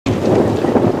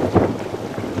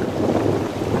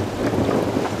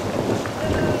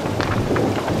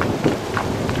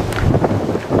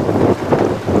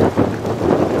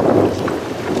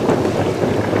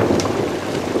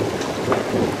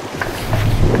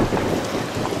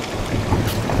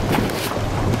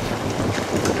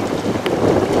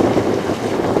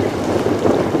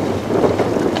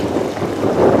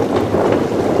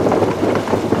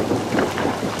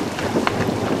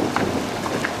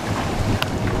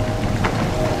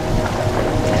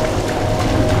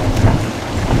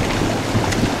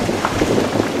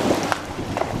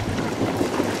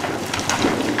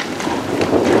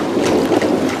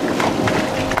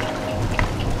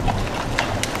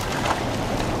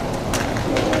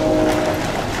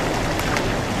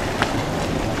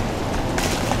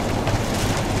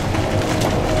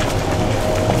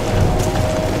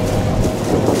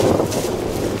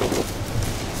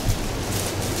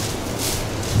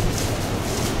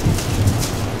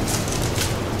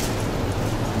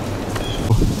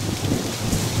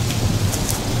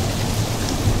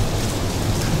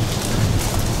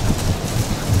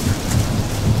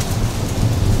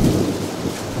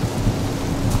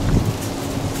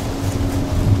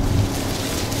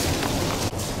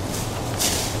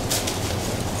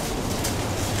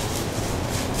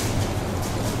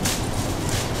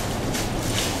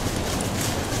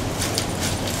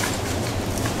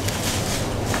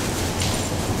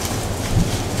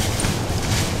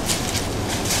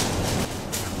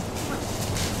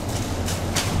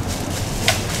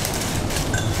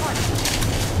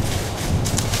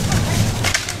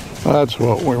That's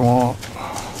what we want.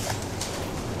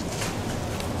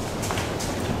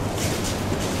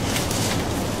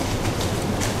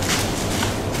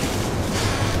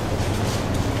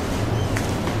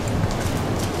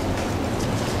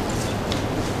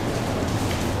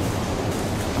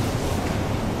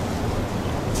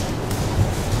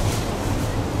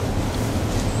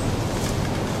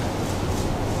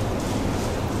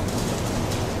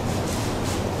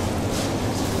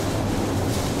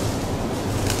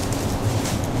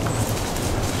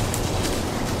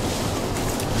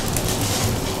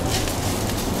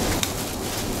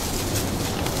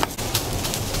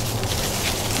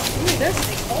 There's a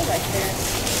big hole right there.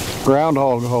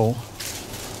 Groundhog hole.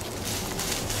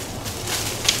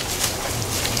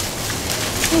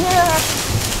 Yeah.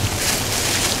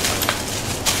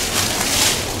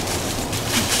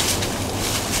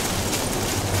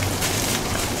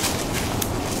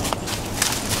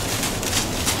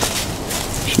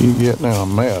 She getting in a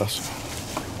mess.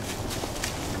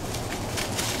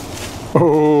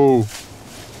 Oh,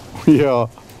 yeah.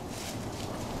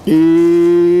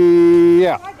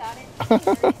 Yeah. I got it.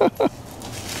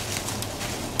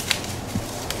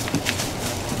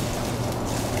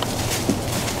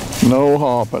 No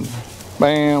hopping.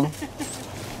 Bam. I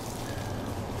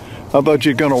thought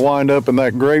you're gonna wind up in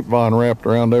that grapevine wrapped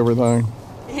around everything.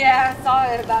 Yeah, I saw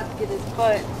it about to get his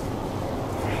foot.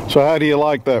 So how do you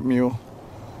like that mule?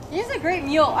 He's a great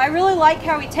mule. I really like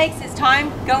how he takes his time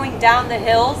going down the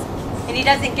hills and he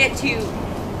doesn't get too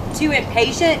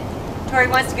impatient to where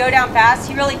he wants to go down fast.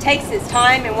 He really takes his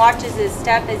time and watches his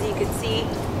step, as you can see.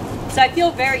 So I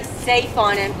feel very safe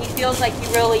on him. He feels like he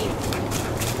really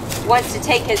wants to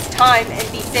take his time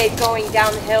and be safe going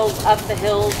down the hills, up the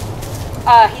hills.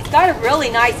 He's got a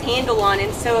really nice handle on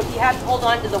him, so if you have to hold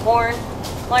on to the horn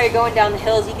while you're going down the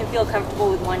hills, you can feel comfortable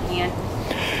with one hand.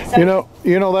 So,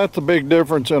 you know that's a big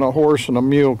difference in a horse and a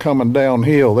mule coming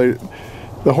downhill.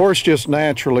 The horse just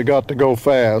naturally got to go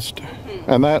fast,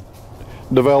 and that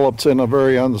develops in a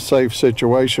very unsafe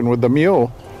situation. With the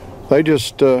mule, they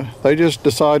just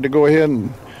decide to go ahead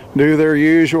and do their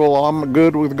usual. I'm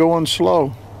good with going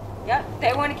slow. yep,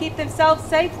 they want to keep themselves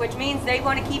safe, which means they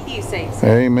want to keep you safe. So.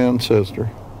 Amen, sister.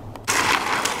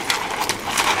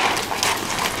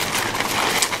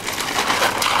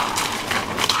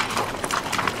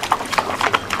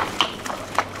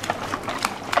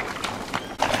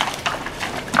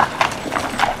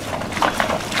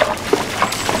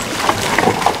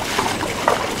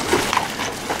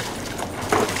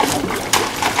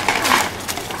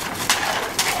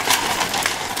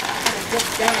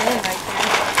 Just down in right there.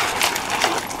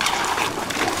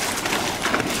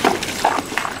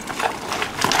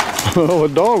 Oh, a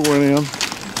dog went in.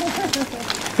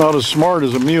 Not as smart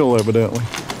as a mule, evidently.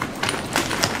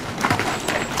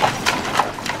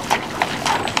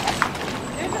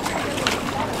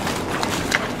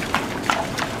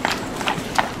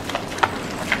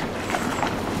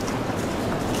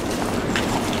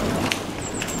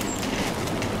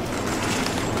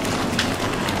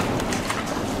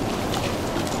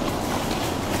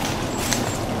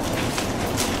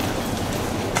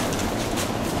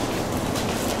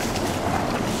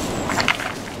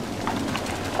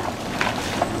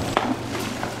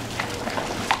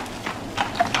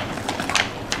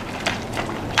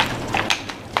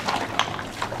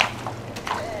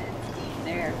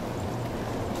 There.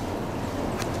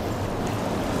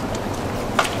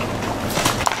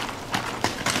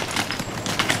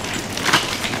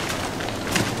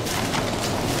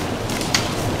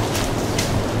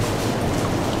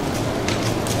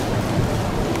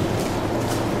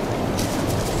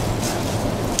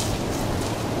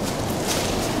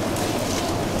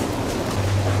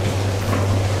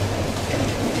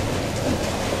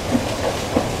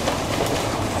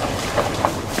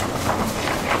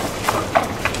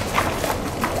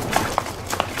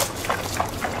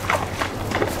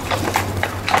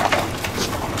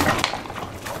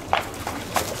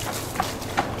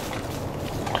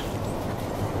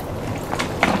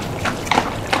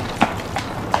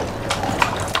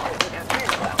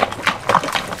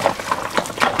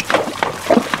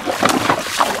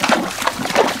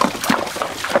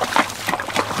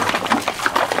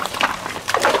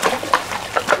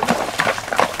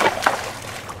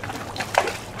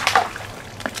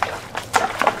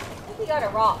 Got a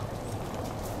rock.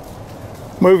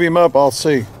 Move him up, I'll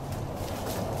see.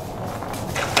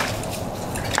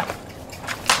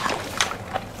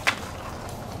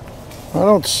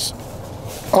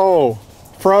 Oh,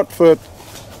 front foot.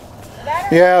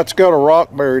 Yeah, it's got a rock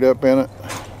buried up in it.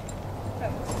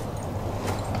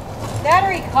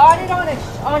 Battery caught it on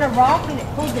a rock and it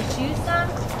pulled the shoes down.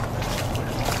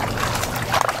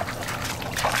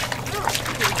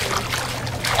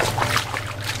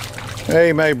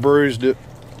 Hey, may bruised it.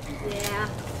 Yeah.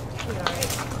 Alright.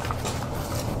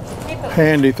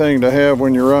 Handy thing to have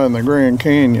when you're running the Grand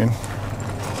Canyon.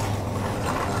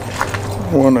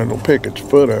 One that'll pick its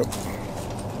foot up.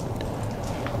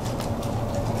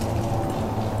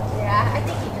 Yeah, I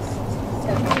think he just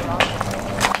stepped on it off.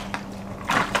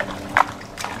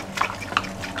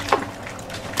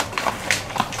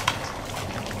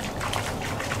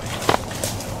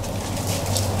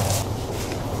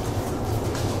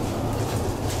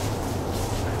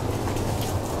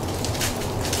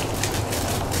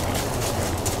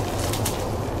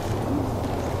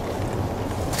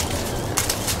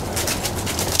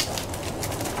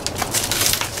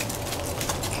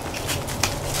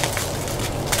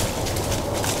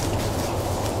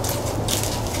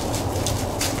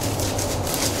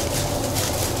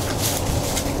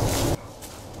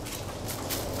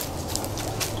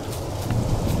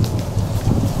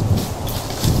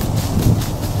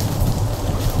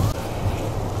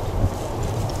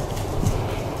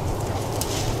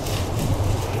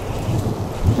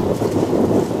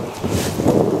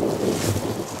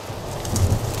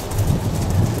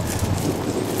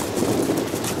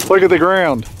 Look at the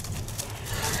ground.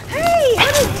 Hey,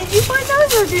 did you find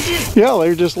those or did you? Yeah,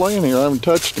 they're just laying here. I haven't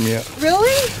touched them yet.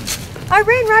 Really? I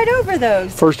ran right over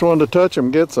those. First one to touch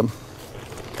them gets them.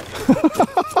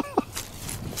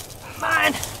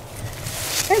 Mine.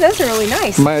 Hey, those are really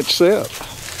nice. Match set.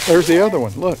 There's the other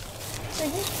one. Look.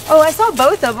 Oh, I saw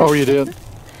both of them. Oh, you did?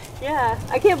 Yeah.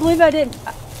 I can't believe I didn't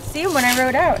see them when I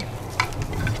rode out.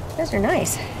 Those are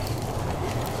nice.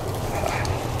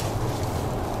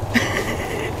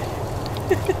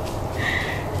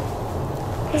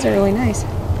 Those are really nice.